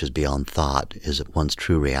 that which is beyond thought, is one's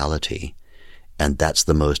true reality, and that's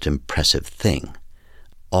the most impressive thing.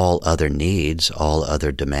 All other needs, all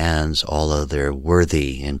other demands, all other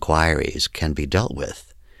worthy inquiries can be dealt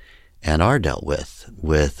with, and are dealt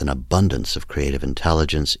with an abundance of creative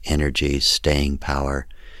intelligence, energy, staying power.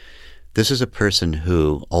 This is a person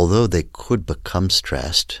who, although they could become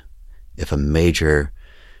stressed, if a major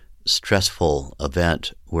stressful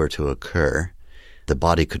event were to occur, the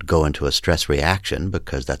body could go into a stress reaction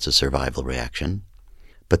because that's a survival reaction.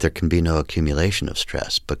 But there can be no accumulation of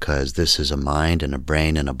stress because this is a mind and a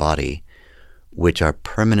brain and a body which are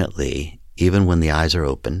permanently, even when the eyes are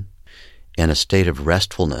open, in a state of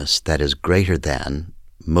restfulness that is greater than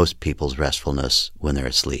most people's restfulness when they're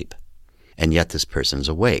asleep. And yet this person's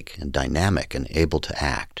awake and dynamic and able to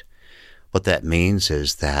act. What that means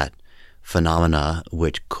is that phenomena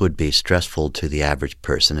which could be stressful to the average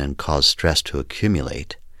person and cause stress to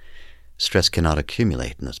accumulate, stress cannot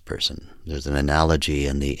accumulate in this person. There's an analogy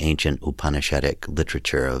in the ancient Upanishadic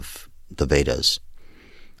literature of the Vedas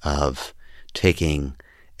of taking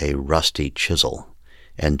a rusty chisel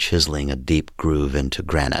and chiseling a deep groove into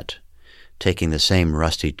granite, taking the same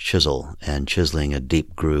rusty chisel and chiseling a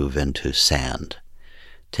deep groove into sand,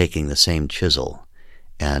 taking the same chisel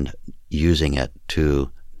and using it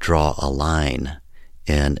to draw a line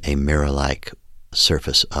in a mirror-like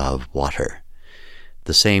surface of water.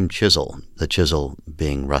 The same chisel, the chisel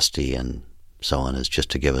being rusty and so on, is just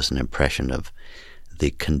to give us an impression of the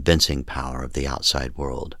convincing power of the outside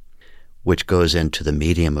world, which goes into the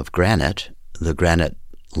medium of granite. The granite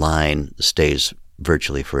line stays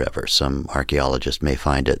virtually forever. Some archaeologists may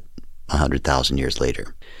find it 100,000 years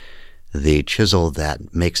later. The chisel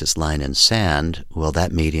that makes its line in sand, well,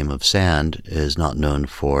 that medium of sand is not known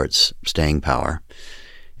for its staying power,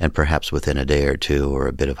 and perhaps within a day or two or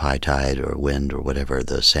a bit of high tide or wind or whatever,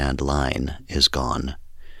 the sand line is gone,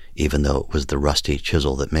 even though it was the rusty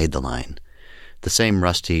chisel that made the line. The same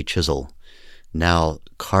rusty chisel now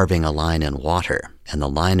carving a line in water, and the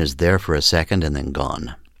line is there for a second and then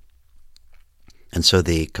gone. And so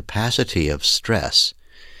the capacity of stress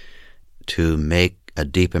to make a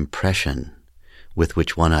deep impression with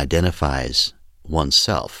which one identifies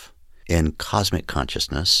oneself in cosmic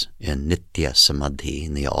consciousness, in nitya samadhi,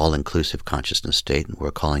 in the all-inclusive consciousness state, and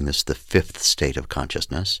we're calling this the fifth state of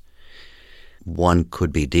consciousness, one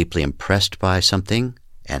could be deeply impressed by something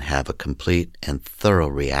and have a complete and thorough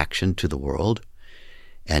reaction to the world,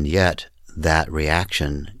 and yet that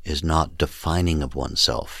reaction is not defining of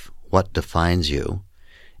oneself. What defines you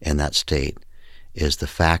in that state is the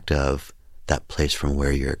fact of that place from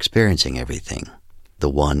where you're experiencing everything, the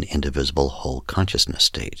one indivisible whole consciousness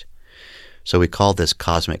state. So we call this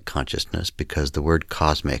cosmic consciousness because the word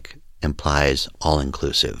cosmic implies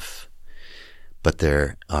all-inclusive. But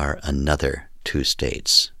there are another two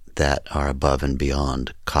states that are above and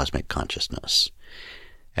beyond cosmic consciousness.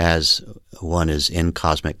 As one is in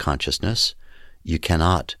cosmic consciousness, you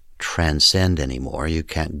cannot transcend anymore. You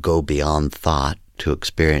can't go beyond thought to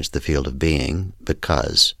experience the field of being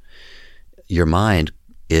because your mind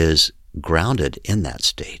is grounded in that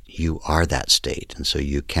state. You are that state. And so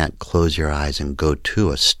you can't close your eyes and go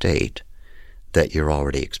to a state that you're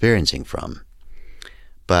already experiencing from.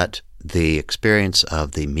 But the experience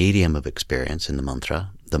of the medium of experience in the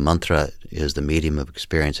mantra is the medium of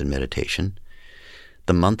experience in meditation.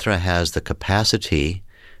 The mantra has the capacity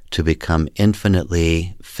to become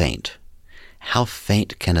infinitely faint. How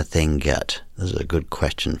faint can a thing get? This is a good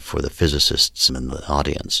question for the physicists in the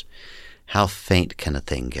audience. How faint can a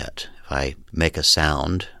thing get? If I make a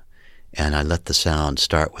sound and I let the sound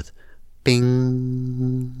start with bing,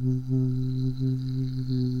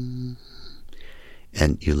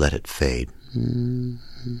 and you let it fade,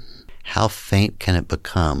 how faint can it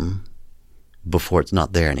become before it's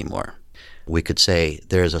not there anymore? We could say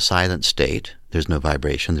there's a silent state, there's no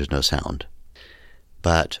vibration, there's no sound.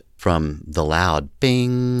 But from the loud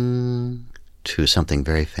bing to something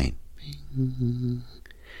very faint, bing,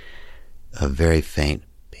 a very faint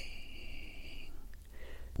bing,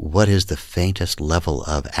 what is the faintest level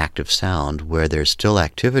of active sound where there's still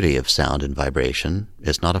activity of sound and vibration.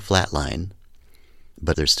 It's not a flat line,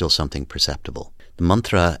 but there's still something perceptible. The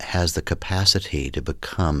mantra has the capacity to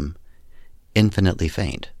become infinitely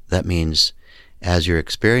faint. That means as you're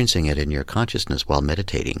experiencing it in your consciousness while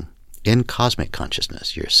meditating, in cosmic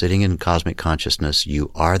consciousness, you're sitting in cosmic consciousness, you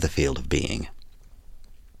are the field of being.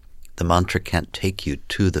 The mantra can't take you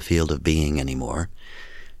to the field of being anymore.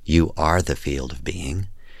 You are the field of being,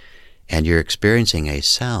 and you're experiencing a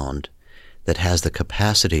sound that has the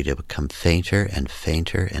capacity to become fainter and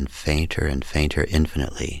fainter and fainter and fainter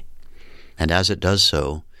infinitely. And as it does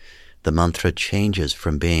so, the mantra changes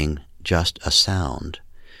from being just a sound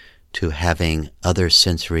to having other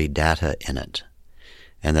sensory data in it.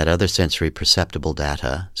 And that other sensory perceptible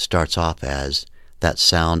data starts off as that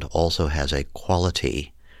sound also has a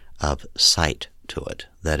quality of sight to it.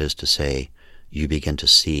 That is to say, you begin to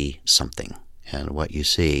see something. And what you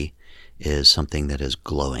see is something that is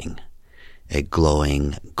glowing, a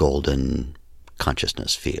glowing golden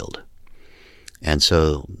consciousness field. And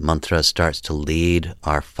so mantra starts to lead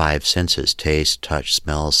our five senses, taste, touch,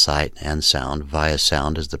 smell, sight, and sound, via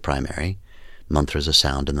sound as the primary. Mantra is a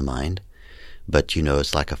sound in the mind. But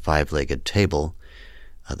it's like a five-legged table.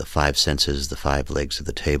 The five senses, the five legs of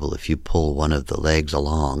the table. If you pull one of the legs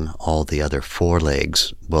along, all the other four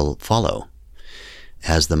legs will follow.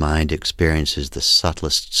 As the mind experiences the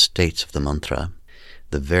subtlest states of the mantra,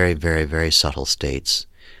 the very, very, very subtle states,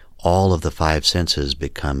 all of the five senses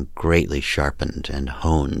become greatly sharpened and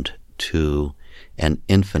honed to an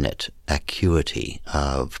infinite acuity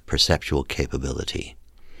of perceptual capability.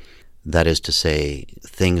 That is to say,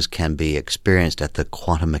 things can be experienced at the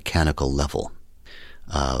quantum mechanical level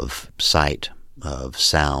of sight, of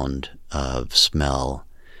sound, of smell,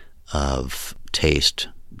 of taste,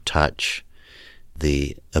 touch.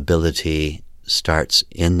 The ability starts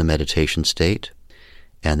in the meditation state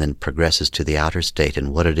and then progresses to the outer state.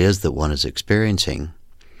 And what it is that one is experiencing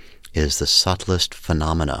is the subtlest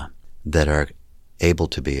phenomena that are able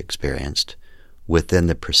to be experienced within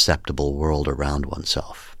the perceptible world around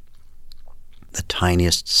oneself. The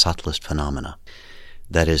tiniest, subtlest phenomena.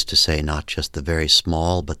 That is to say, not just the very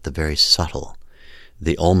small, but the very subtle.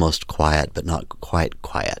 The almost quiet, but not quite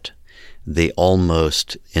quiet. The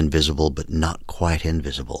almost invisible, but not quite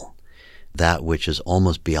invisible. That which is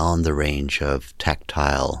almost beyond the range of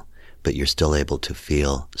tactile, but you're still able to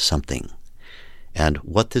feel something. And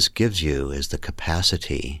what this gives you is the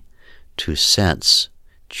capacity to sense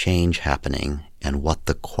change happening and what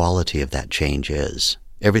the quality of that change is.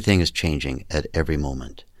 Everything is changing at every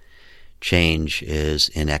moment. Change is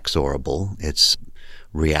inexorable. It's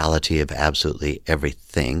reality of absolutely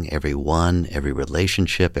everything, everyone, every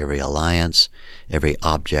relationship, every alliance, every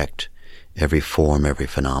object, every form, every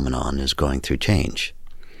phenomenon is going through change.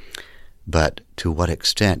 But to what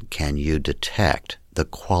extent can you detect the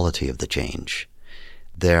quality of the change?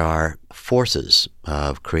 There are forces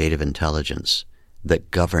of creative intelligence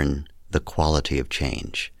that govern the quality of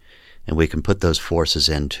change. And we can put those forces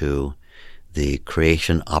into the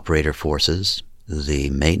creation operator forces, the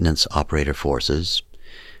maintenance operator forces,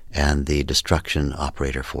 and the destruction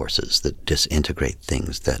operator forces that disintegrate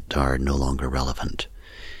things that are no longer relevant.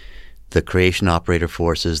 The creation operator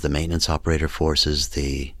forces, the maintenance operator forces,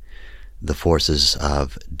 the forces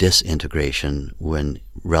of disintegration when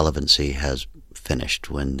relevancy has finished,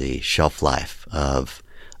 when the shelf life of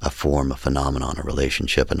a form, a phenomenon, a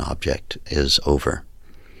relationship, an object is over.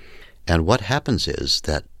 And what happens is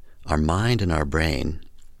that our mind and our brain,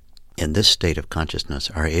 in this state of consciousness,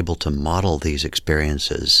 are able to model these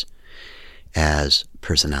experiences as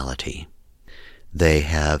personality. They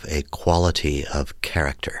have a quality of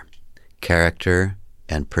character. Character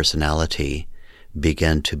and personality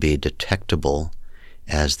begin to be detectable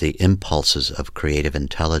as the impulses of creative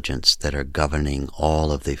intelligence that are governing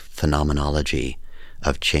all of the phenomenology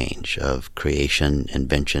of change, of creation,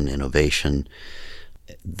 invention, innovation,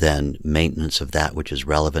 then maintenance of that which is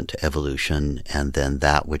relevant to evolution, and then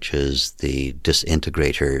that which is the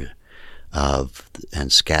disintegrator of and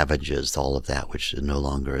scavenges all of that which no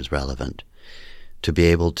longer is relevant. To be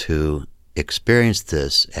able to experience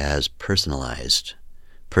this as personalized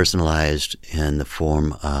in the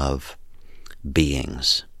form of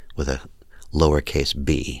beings with a lowercase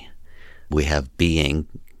b. We have being,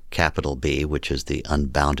 capital B, which is the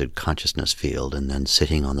unbounded consciousness field, and then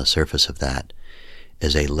sitting on the surface of that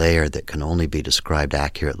is a layer that can only be described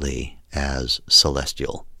accurately as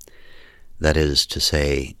celestial. That is to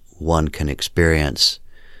say, one can experience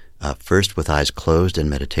first with eyes closed in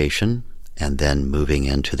meditation, and then moving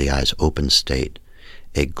into the eyes open state,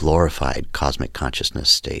 a glorified cosmic consciousness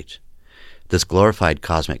state. This glorified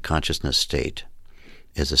cosmic consciousness state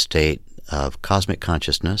is a state of cosmic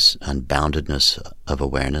consciousness, unboundedness of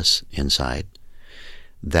awareness inside,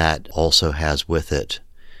 that also has with it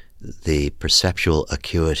the perceptual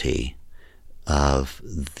acuity of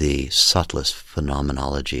the subtlest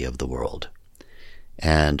phenomenology of the world.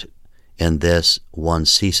 And in this, one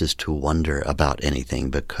ceases to wonder about anything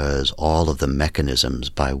because all of the mechanisms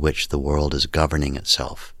by which the world is governing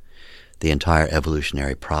itself, the entire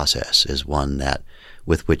evolutionary process, is one that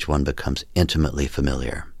with which one becomes intimately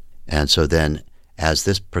familiar. And so then, as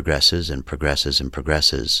this progresses and progresses and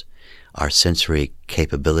progresses, our sensory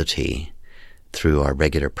capability through our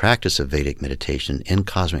regular practice of Vedic meditation in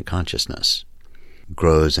cosmic consciousness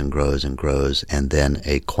grows and grows and grows, and then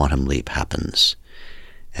a quantum leap happens.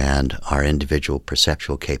 And our individual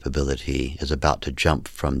perceptual capability is about to jump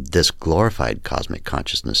from this glorified cosmic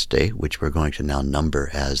consciousness state, which we're going to now number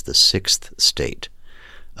as the 6th state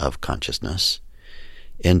of consciousness,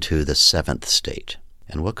 into the 7th state.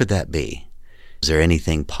 And what could that be? Is there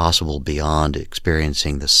anything possible beyond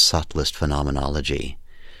experiencing the subtlest phenomenology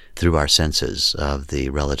through our senses of the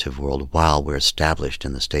relative world while we're established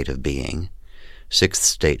in the state of being? 6th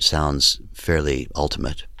state sounds fairly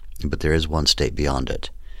ultimate, but there is one state beyond it.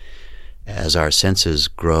 As our senses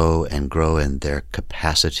grow and grow in their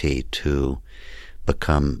capacity to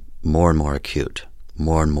become more and more acute,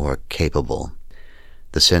 more and more capable,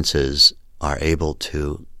 the senses are able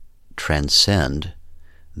to transcend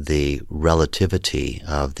the relativity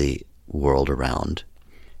of the world around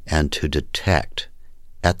and to detect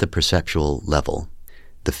at the perceptual level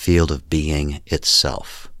the field of being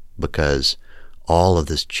itself, because all of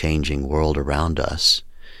this changing world around us,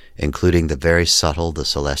 including the very subtle, the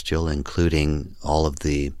celestial, including all of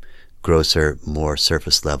the grosser, more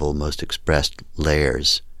surface level, most expressed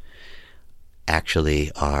layers,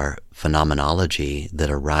 actually are phenomenology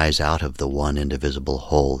that arise out of the one indivisible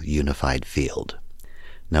whole unified field.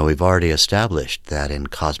 Now, we've already established that in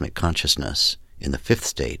cosmic consciousness, in the 5th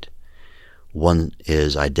state, one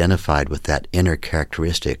is identified with that inner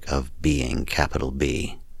characteristic of being, capital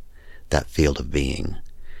B, that field of being.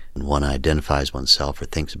 When one identifies oneself or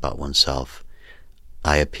thinks about oneself,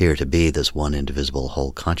 I appear to be this one indivisible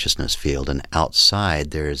whole consciousness field, and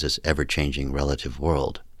outside there is this ever-changing relative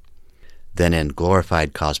world. Then in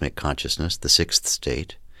glorified cosmic consciousness, the 6th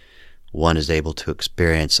state, one is able to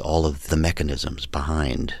experience all of the mechanisms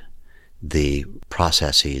behind the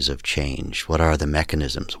processes of change. What are the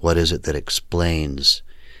mechanisms? What is it that explains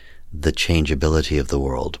the changeability of the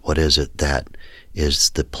world? What is it that is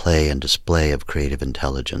the play and display of creative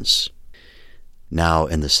intelligence? Now,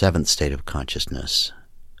 in the 7th state of consciousness,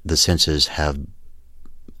 the senses have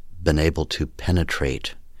been able to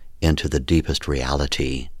penetrate into the deepest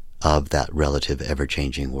reality of that relative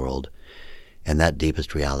ever-changing world. And that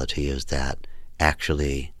deepest reality is that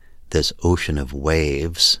actually this ocean of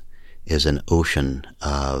waves is an ocean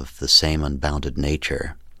of the same unbounded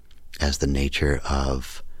nature as the nature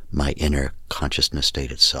of my inner consciousness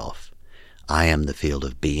state itself. I am the field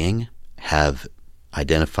of being, have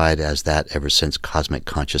identified as that ever since cosmic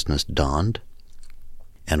consciousness dawned.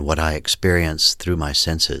 And what I experience through my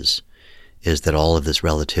senses is that all of this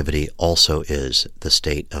relativity also is the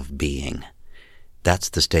state of being. That's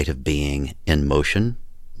the state of being in motion,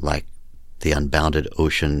 like the unbounded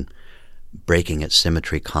ocean breaking its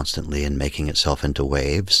symmetry constantly and making itself into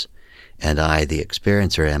waves. And I, the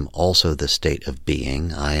experiencer, am also the state of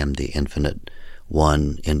being. I am the infinite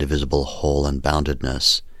one, indivisible whole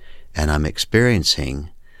unboundedness. And I'm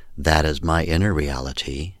experiencing that as my inner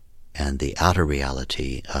reality, and the outer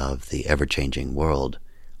reality of the ever-changing world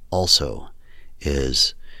also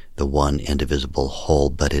is the one indivisible whole,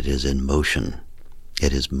 but it is in motion.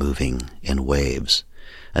 It is moving in waves.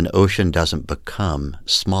 An ocean doesn't become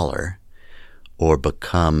smaller or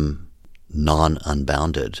become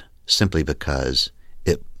non-unbounded simply because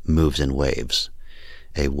it moves in waves.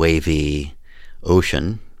 A wavy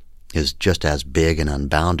ocean is just as big and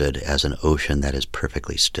unbounded as an ocean that is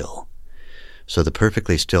perfectly still. So the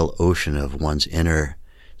perfectly still ocean of one's inner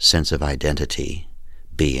sense of identity,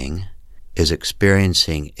 being, is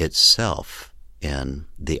experiencing itself in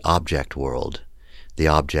the object world, the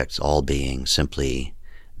objects all being simply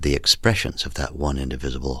the expressions of that one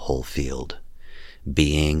indivisible whole field.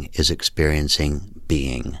 Being is experiencing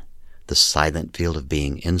being. The silent field of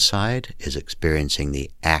being inside is experiencing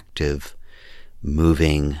the active,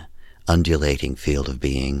 moving, undulating field of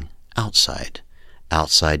being outside.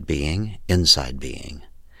 Outside being, inside being.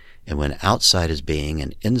 And when outside is being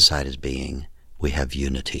and inside is being, we have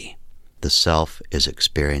unity. The self is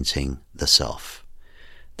experiencing the self.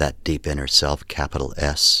 That deep inner self, capital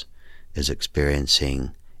S, is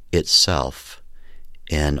experiencing itself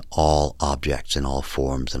in all objects, in all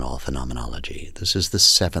forms, in all phenomenology. This is the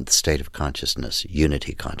seventh state of consciousness,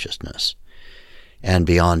 unity consciousness. And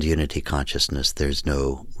beyond unity consciousness, there's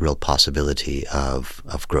no real possibility of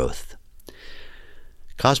growth.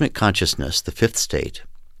 Cosmic consciousness, the fifth state,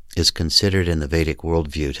 is considered in the Vedic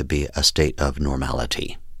worldview to be a state of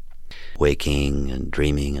normality. Waking and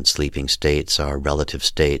dreaming and sleeping states are relative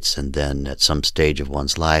states, and then at some stage of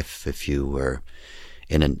one's life, if you were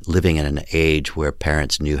living in an age where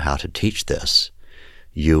parents knew how to teach this,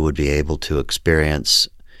 you would be able to experience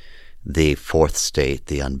the fourth state,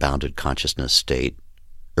 the unbounded consciousness state,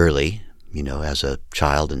 early, as a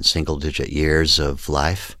child in single-digit years of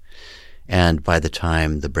life. And by the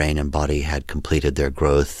time the brain and body had completed their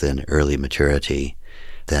growth in early maturity,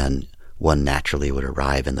 then one naturally would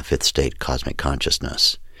arrive in the fifth state, cosmic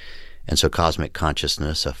consciousness. And so cosmic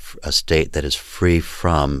consciousness, a state that is free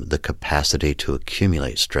from the capacity to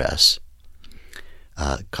accumulate stress,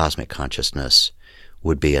 cosmic consciousness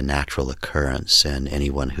would be a natural occurrence in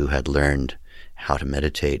anyone who had learned how to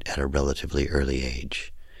meditate at a relatively early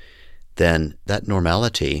age. Then that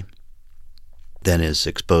normality then is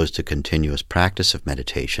exposed to continuous practice of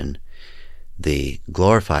meditation. The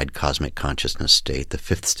glorified cosmic consciousness state, the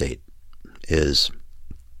fifth state, is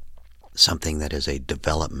something that is a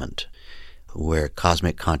development, where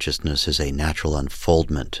cosmic consciousness is a natural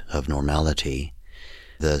unfoldment of normality.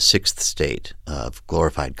 The sixth state of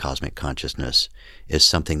glorified cosmic consciousness is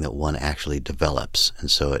something that one actually develops,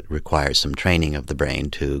 and so it requires some training of the brain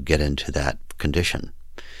to get into that condition.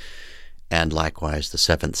 And likewise, the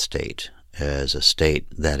seventh state is a state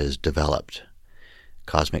that is developed.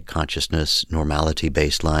 Cosmic consciousness, normality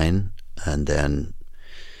baseline, and then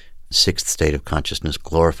sixth state of consciousness,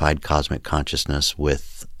 glorified cosmic consciousness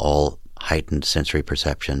with all heightened sensory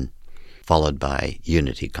perception, followed by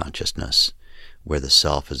unity consciousness, where the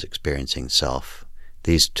self is experiencing self.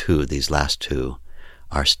 These last two,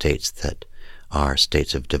 are states that are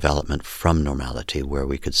states of development from normality, where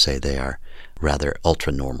we could say they are rather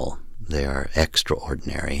ultra-normal. They are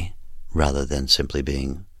extraordinary, rather than simply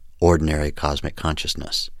being ordinary cosmic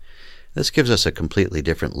consciousness. This gives us a completely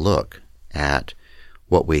different look at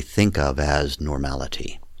what we think of as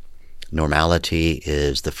normality. Normality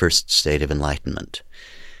is the first state of enlightenment.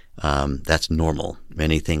 That's normal.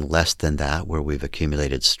 Anything less than that, where we've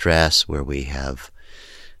accumulated stress, where we have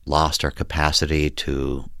lost our capacity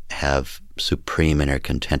to have supreme inner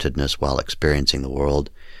contentedness while experiencing the world,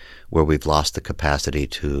 where we've lost the capacity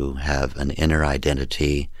to have an inner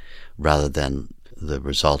identity, rather than the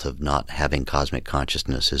result of not having cosmic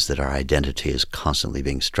consciousness is that our identity is constantly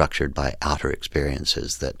being structured by outer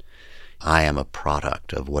experiences, that I am a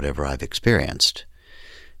product of whatever I've experienced.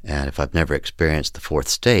 And if I've never experienced the fourth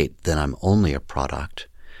state, then I'm only a product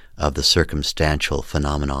of the circumstantial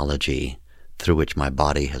phenomenology through which my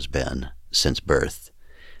body has been since birth.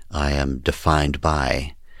 I am defined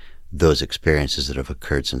by those experiences that have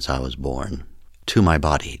occurred since I was born, to my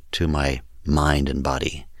body, to my mind and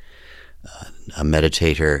body. A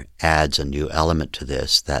meditator adds a new element to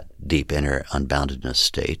this, that deep inner unboundedness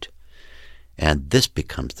state, and this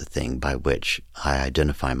becomes the thing by which I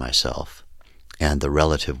identify myself, and the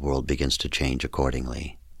relative world begins to change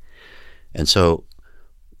accordingly. And so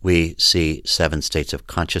we see 7 states of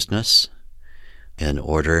consciousness in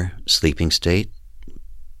order: sleeping state,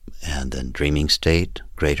 and then dreaming state,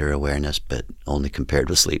 greater awareness, but only compared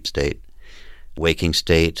with sleep state; waking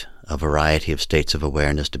state, a variety of states of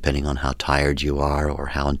awareness depending on how tired you are or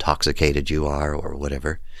how intoxicated you are or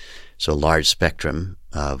whatever. So large spectrum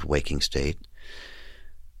of waking state.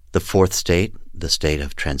 The fourth state, the state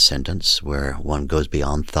of transcendence, where one goes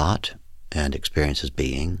beyond thought and experiences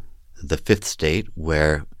being. The fifth state,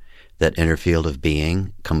 where that inner field of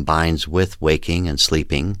being combines with waking and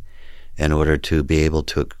sleeping in order to be able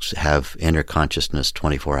to have inner consciousness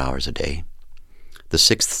 24 hours a day. The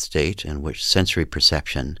sixth state, in which sensory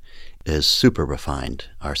perception is super refined,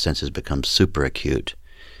 our senses become super acute,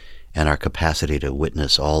 and our capacity to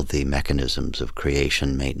witness all the mechanisms of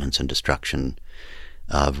creation, maintenance, and destruction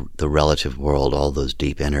of the relative world, all those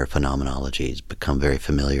deep inner phenomenologies, become very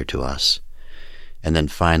familiar to us. And then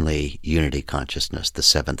finally, unity consciousness, the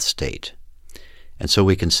seventh state. And so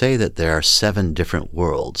we can say that there are 7 different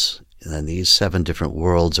worlds, and these 7 different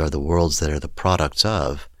worlds are the worlds that are the products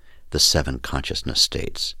of the 7 consciousness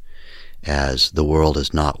states, as the world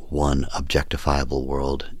is not one objectifiable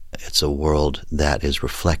world. It's a world that is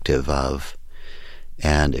reflective of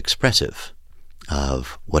and expressive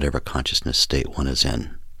of whatever consciousness state one is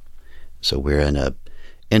in. So we're in an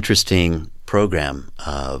interesting program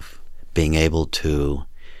of being able to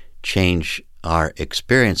change our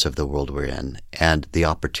experience of the world we're in and the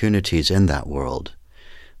opportunities in that world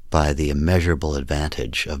by the immeasurable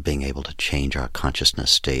advantage of being able to change our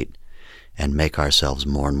consciousness state and make ourselves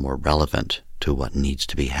more and more relevant to what needs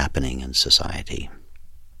to be happening in society.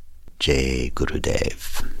 Jai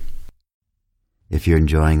Gurudev. If you're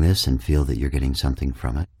enjoying this and feel that you're getting something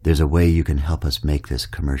from it, there's a way you can help us make this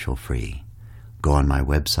commercial free. Go on my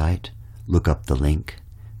website, look up the link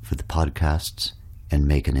for the podcasts, and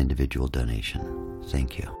make an individual donation.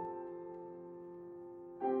 Thank you.